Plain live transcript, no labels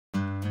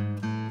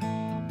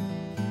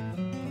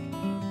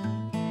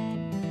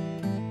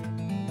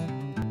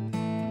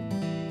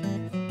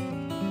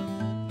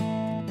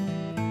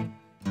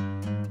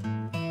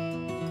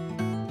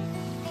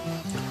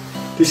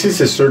This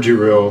is a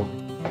Surgireal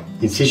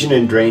incision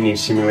and drainage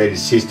simulated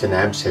cyst and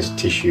abscess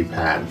tissue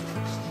pad.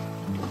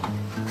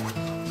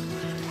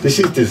 This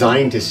is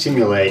designed to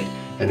simulate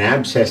an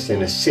abscess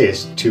and a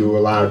cyst to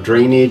allow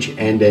drainage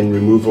and then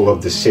removal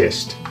of the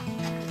cyst.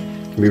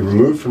 It can be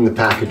removed from the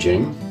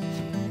packaging,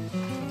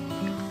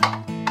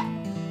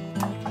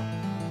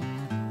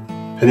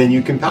 and then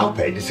you can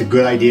palpate. It's a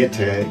good idea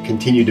to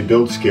continue to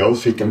build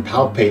skills, so you can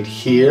palpate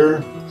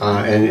here,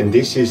 and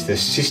this is the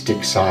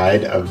cystic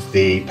side of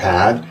the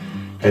pad,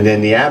 and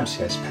then the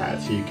abscess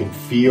pad, so you can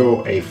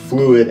feel a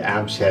fluid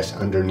abscess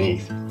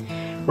underneath.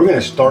 We're going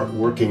to start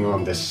working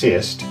on the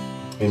cyst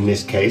in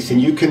this case,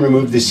 and you can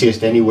remove the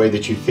cyst any way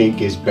that you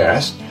think is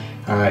best.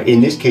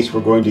 In this case,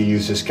 we're going to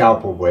use a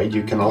scalpel blade.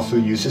 You can also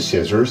use the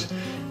scissors.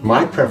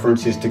 My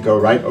preference is to go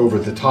right over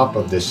the top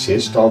of the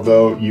cyst,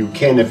 although you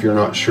can, if you're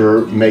not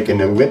sure, make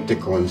an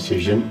elliptical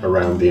incision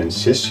around the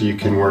cyst, so you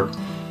can work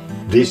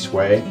this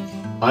way.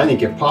 I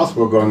think if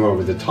possible, going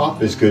over the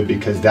top is good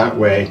because that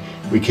way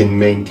we can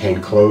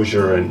maintain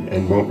closure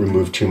and won't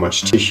remove too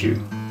much tissue.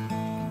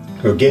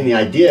 So again, the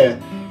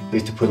idea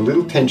is to put a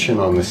little tension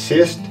on the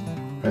cyst,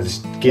 the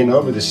skin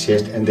over the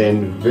cyst, and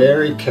then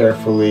very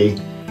carefully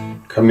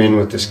come in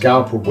with the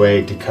scalpel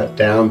blade to cut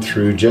down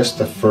through just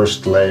the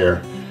first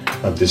layer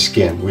of the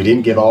skin. We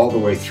didn't get all the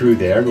way through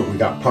there, but we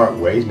got part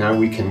way. Now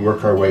we can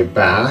work our way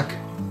back.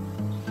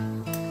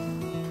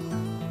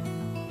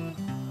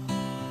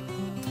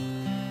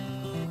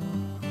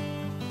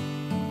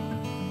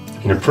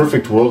 In a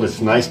perfect world, it's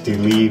nice to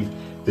leave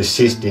the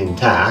cyst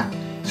intact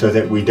so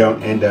that we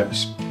don't end up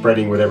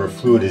spreading whatever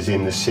fluid is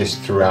in the cyst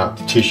throughout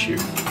the tissue.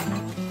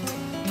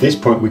 At this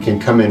point, we can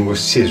come in with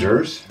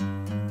scissors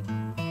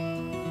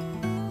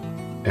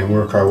and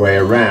work our way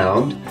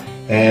around,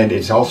 and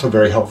it's also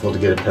very helpful to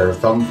get a pair of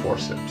thumb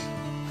forceps.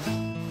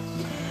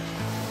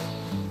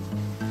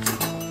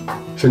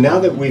 So now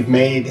that we've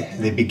made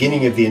the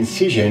beginning of the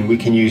incision, we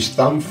can use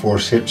thumb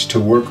forceps to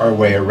work our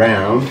way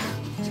around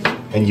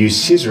and use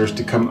scissors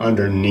to come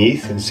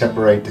underneath and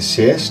separate the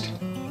cyst,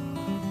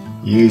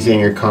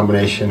 using a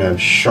combination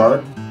of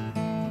sharp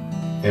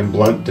and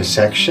blunt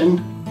dissection.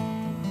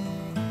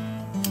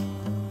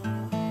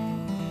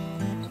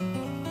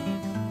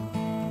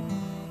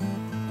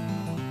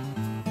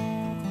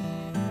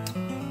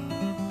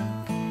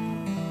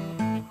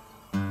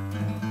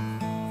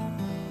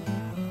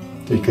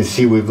 So you can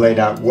see we've laid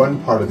out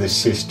one part of the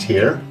cyst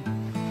here.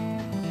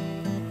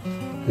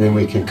 Then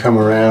we can come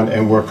around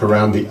and work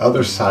around the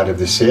other side of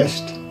the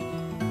cyst.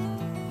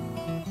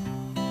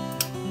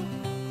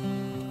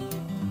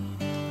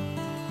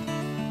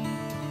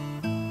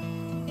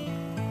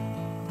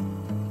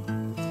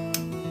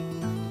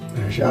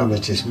 Our job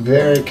is just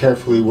very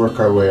carefully work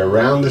our way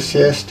around the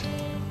cyst.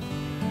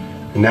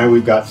 And now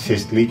we've got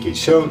cyst leakage.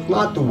 So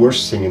not the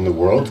worst thing in the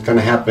world. It's going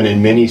to happen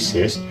in many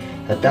cysts.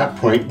 At that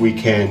point we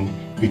can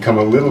become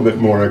a little bit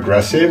more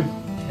aggressive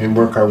and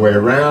work our way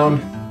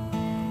around.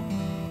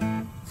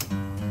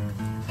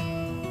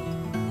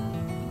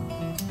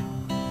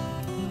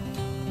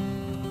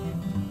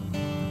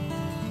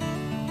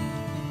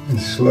 And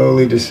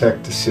slowly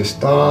dissect the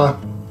cyst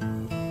off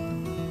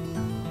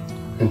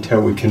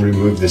until we can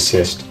remove the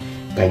cyst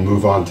and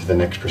move on to the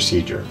next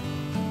procedure.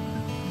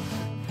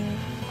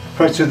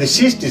 Alright, so the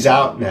cyst is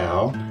out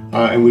now,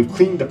 and we've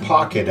cleaned the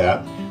pocket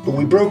up, but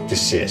we broke the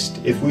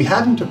cyst. If we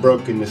hadn't have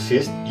broken the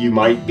cyst, you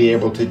might be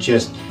able to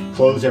just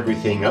close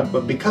everything up,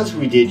 but because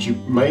we did, you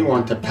may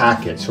want to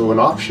pack it. So an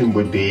option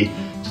would be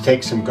to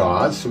take some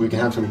gauze, so we can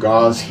have some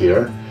gauze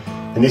here,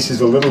 and this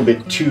is a little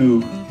bit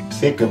too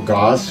thick of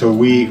gauze, so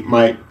we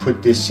might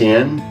put this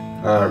in,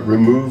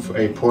 remove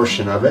a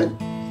portion of it,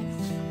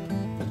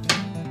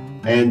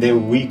 and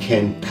then we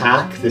can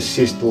pack the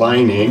cyst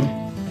lining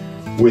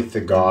with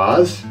the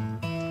gauze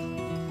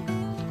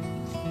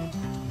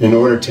in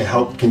order to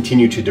help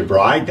continue to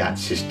debride that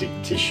cystic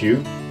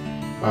tissue,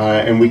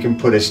 and we can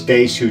put a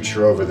stay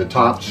suture over the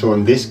top. So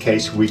in this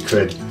case we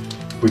could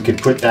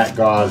put that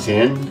gauze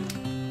in.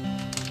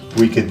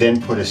 We could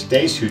then put a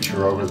stay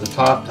suture over the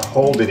top to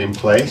hold it in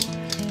place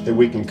that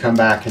we can come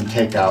back and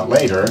take out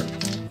later,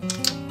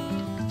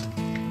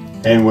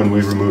 and when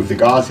we remove the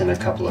gauze in a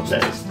couple of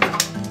days.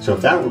 So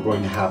if that were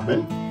going to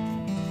happen,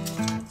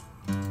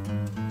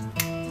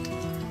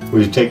 we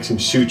would take some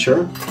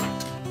suture,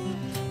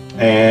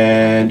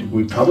 and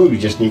we probably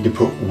just need to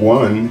put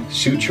one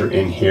suture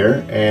in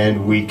here,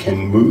 and we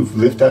can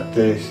lift up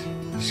the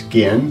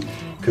skin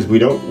because we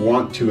don't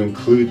want to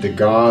include the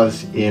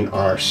gauze in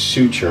our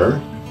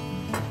suture.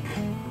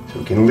 So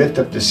we can lift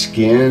up the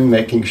skin,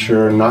 making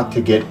sure not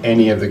to get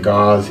any of the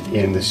gauze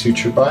in the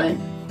suture bite.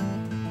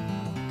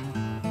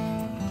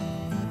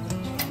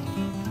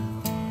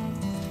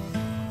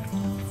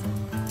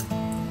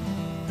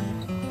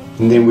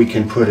 And then we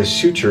can put a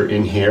suture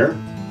in here,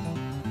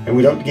 and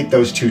we don't get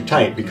those too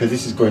tight because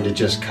this is going to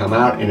just come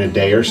out in a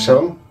day or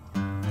so.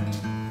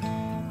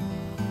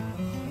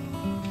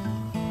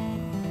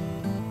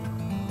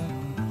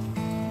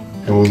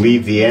 And we'll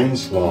leave the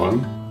ends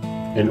long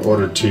in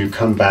order to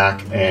come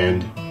back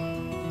and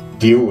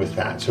deal with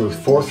that. So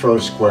 4 throw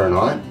square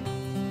knot.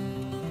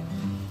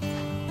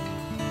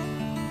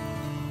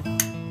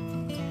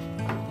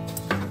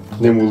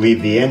 then we'll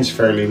leave the ends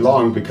fairly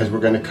long because we're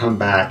going to come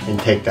back and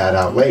take that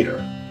out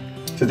later.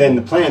 So then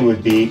the plan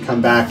would be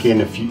come back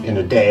in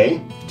a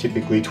day,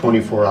 typically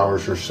 24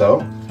 hours or so,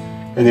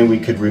 and then we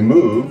could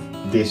remove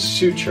this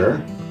suture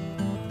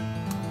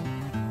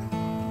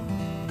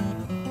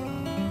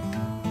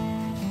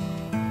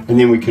and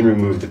then we can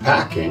remove the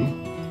packing.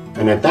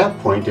 And at that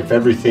point, if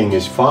everything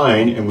is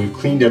fine and we've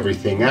cleaned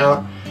everything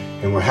out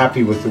and we're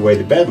happy with the way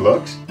the bed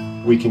looks,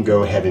 we can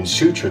go ahead and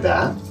suture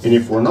that. And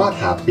if we're not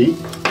happy,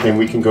 then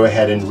we can go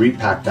ahead and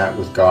repack that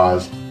with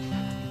gauze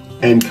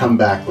and come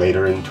back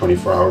later in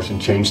 24 hours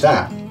and change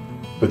that.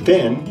 But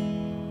then,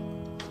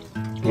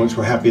 once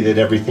we're happy that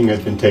everything has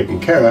been taken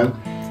care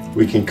of,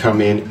 we can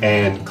come in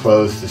and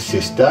close the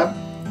cyst up,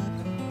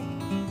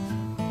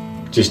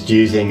 just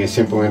using a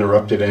simple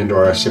interrupted and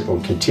or a simple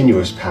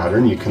continuous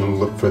pattern. You can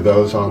look for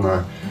those on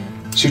our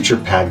suture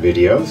pad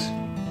videos.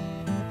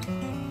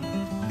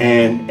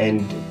 And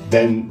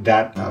then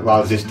that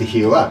allows us to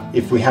heal up.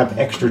 If we have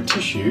extra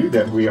tissue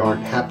that we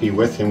aren't happy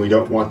with and we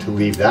don't want to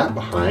leave that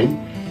behind,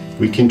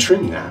 we can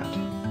trim that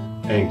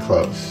and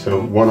close.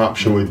 So one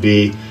option would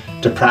be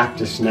to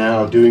practice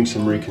now doing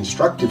some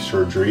reconstructive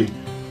surgery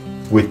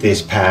with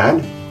this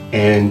pad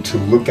and to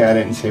look at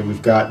it and say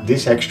we've got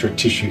this extra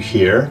tissue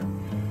here.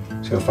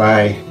 So if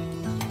I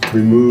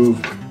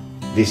remove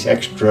this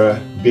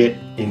extra bit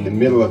in the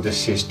middle of the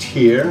cyst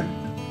here,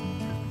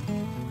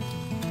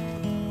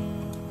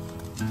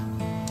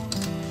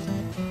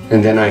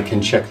 and then I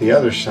can check the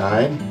other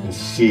side and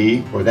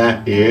see where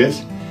that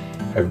is.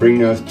 If I bring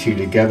those two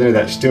together,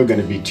 that's still going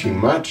to be too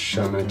much,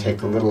 so I'm going to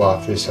take a little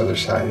off this other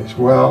side as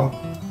well.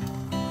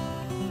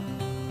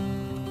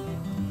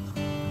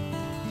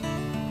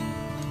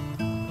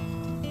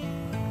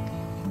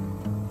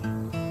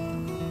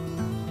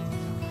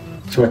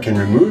 So I can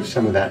remove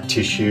some of that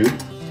tissue,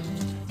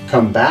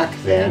 come back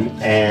then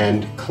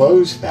and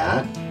close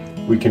that.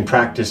 We can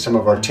practice some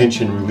of our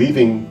tension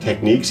relieving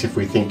techniques if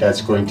we think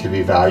that's going to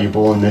be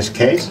valuable in this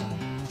case.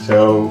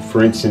 So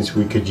for instance,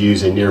 we could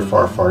use a near,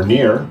 far, far,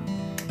 near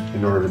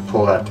in order to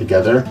pull that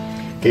together.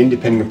 Again,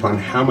 depending upon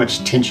how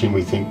much tension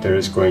we think there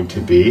is going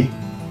to be.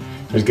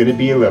 There's going to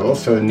be a little,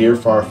 so near,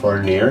 far,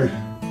 far, near.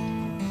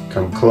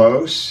 Come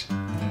close.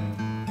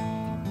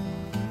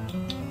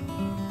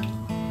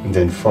 And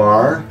then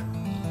far.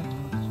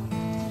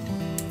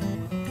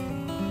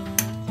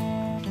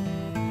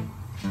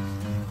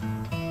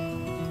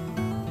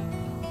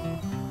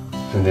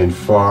 And then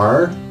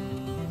far,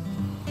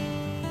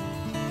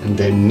 and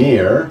then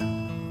near,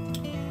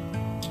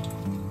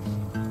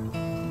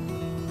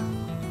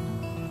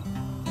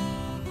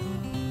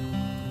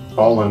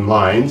 all in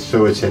line,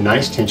 so it's a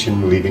nice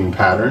tension relieving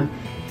pattern.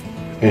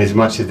 And as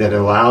much as that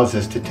allows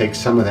us to take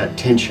some of that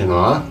tension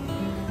off,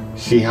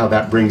 see how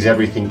that brings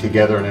everything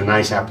together in a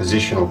nice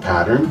appositional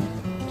pattern.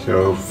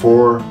 So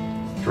 4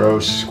 throw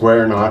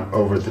square knot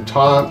over the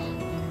top,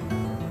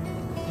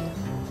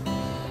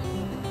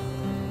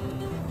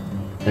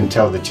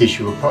 until the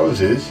tissue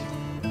opposes,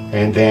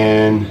 and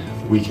then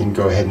we can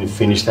go ahead and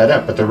finish that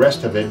up. But the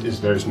rest of it is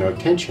there's no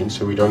tension,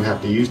 so we don't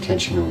have to use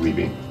tension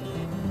relieving.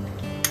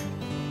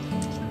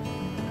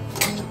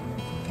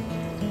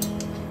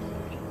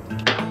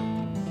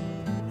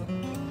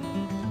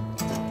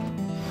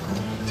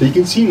 So you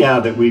can see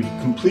now that we've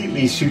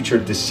completely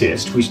sutured the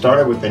cyst. We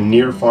started with a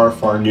near, far,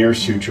 far, near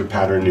suture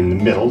pattern in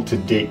the middle to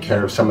take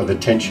care of some of the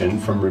tension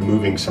from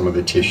removing some of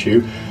the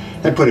tissue.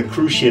 I put a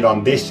cruciate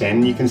on this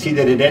end. You can see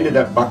that it ended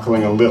up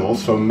buckling a little,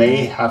 so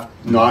may have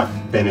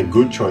not been a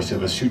good choice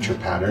of a suture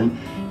pattern.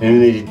 And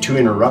then they did 2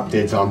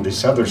 interrupteds on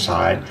this other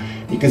side.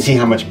 You can see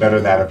how much better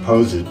that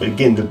opposes. But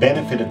again, the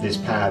benefit of this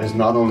pad is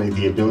not only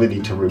the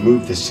ability to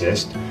remove the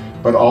cyst,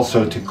 but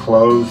also to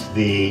close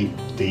the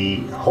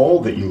hole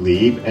that you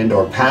leave and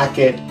or pack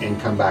it and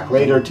come back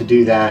later to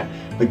do that.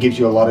 But gives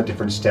you a lot of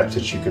different steps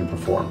that you can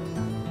perform.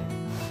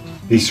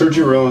 The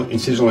surgical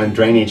incisional and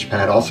drainage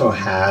pad also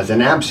has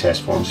an abscess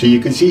form. So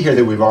you can see here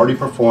that we've already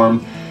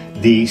performed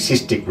the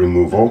cystic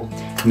removal.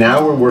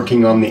 Now we're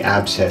working on the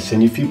abscess.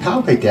 And if you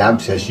palpate the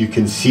abscess, you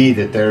can see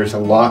that there's a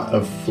lot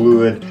of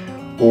fluid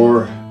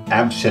or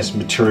abscess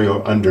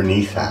material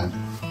underneath that.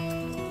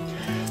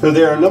 So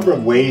there are a number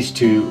of ways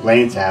to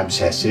lance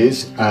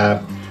abscesses.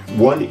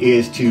 One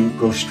is to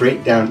go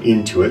straight down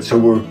into it. So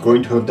we're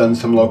going to have done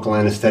some local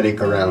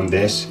anesthetic around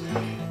this.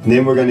 And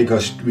then we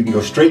can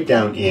go straight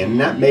down in.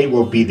 That may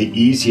well be the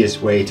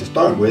easiest way to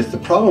start with. The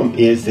problem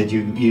is that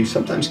you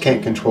sometimes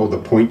can't control the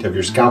point of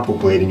your scalpel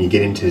blade and you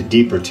get into the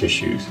deeper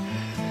tissues.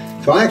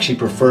 So I actually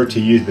prefer to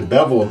use the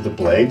bevel of the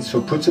blade.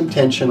 So put some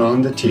tension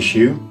on the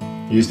tissue,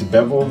 use the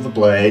bevel of the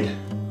blade,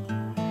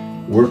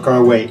 work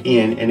our way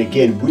in. And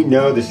again, we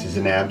know this is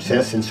an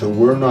abscess, and so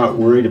we're not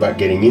worried about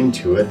getting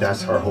into it.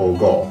 That's our whole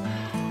goal.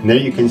 And there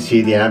you can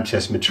see the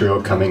abscess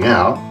material coming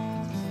out.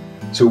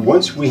 So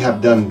once we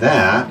have done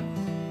that,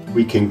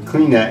 we can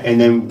clean that,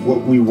 and then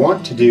what we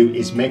want to do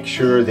is make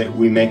sure that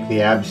we make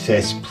the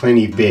abscess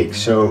plenty big.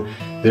 So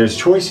there's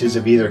choices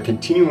of either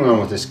continuing on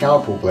with the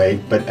scalpel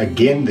blade, but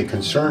again the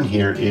concern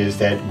here is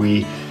that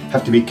we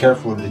have to be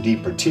careful of the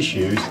deeper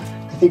tissues.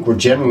 I think we're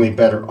generally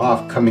better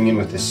off coming in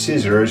with the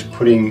scissors,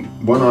 putting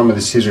one arm of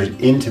the scissors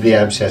into the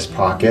abscess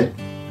pocket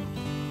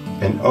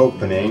and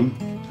opening,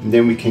 and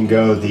then we can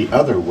go the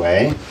other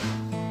way,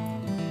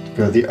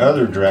 go the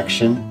other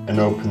direction and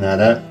open that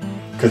up,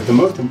 because the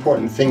most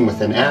important thing with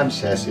an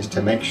abscess is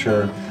to make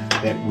sure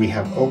that we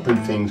have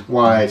opened things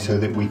wide so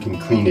that we can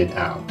clean it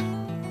out.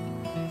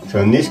 So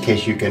in this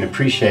case you can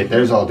appreciate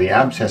there's all the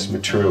abscess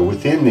material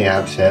within the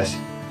abscess,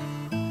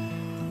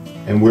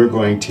 and we're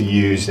going to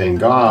use then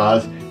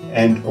gauze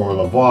and or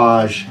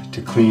lavage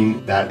to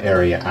clean that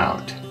area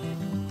out.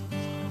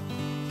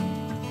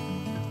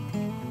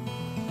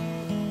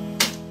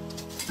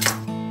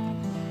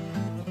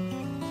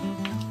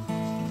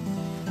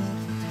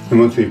 And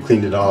once we've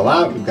cleaned it all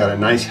out, we've got a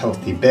nice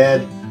healthy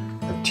bed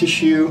of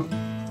tissue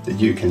that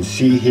you can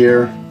see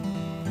here.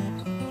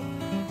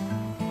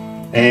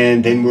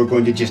 And then we're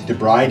going to just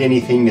debride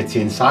anything that's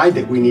inside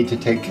that we need to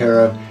take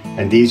care of,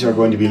 and these are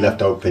going to be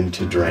left open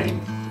to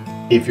drain.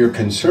 If you're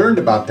concerned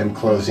about them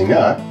closing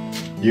up,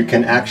 you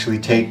can actually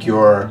take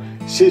your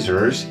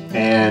scissors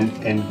and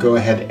go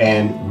ahead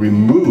and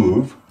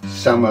remove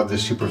some of the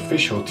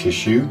superficial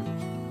tissue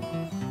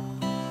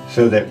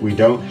so that we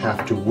don't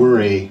have to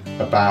worry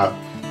about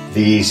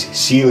these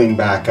sealing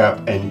back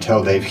up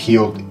until they've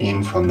healed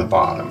in from the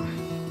bottom.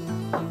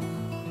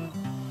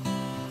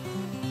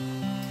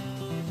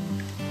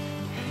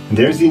 And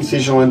there's the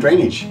incisional and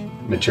drainage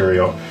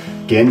material.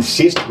 Again,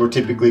 cysts we're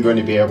typically going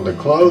to be able to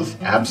close,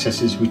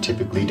 abscesses we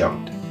typically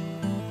don't.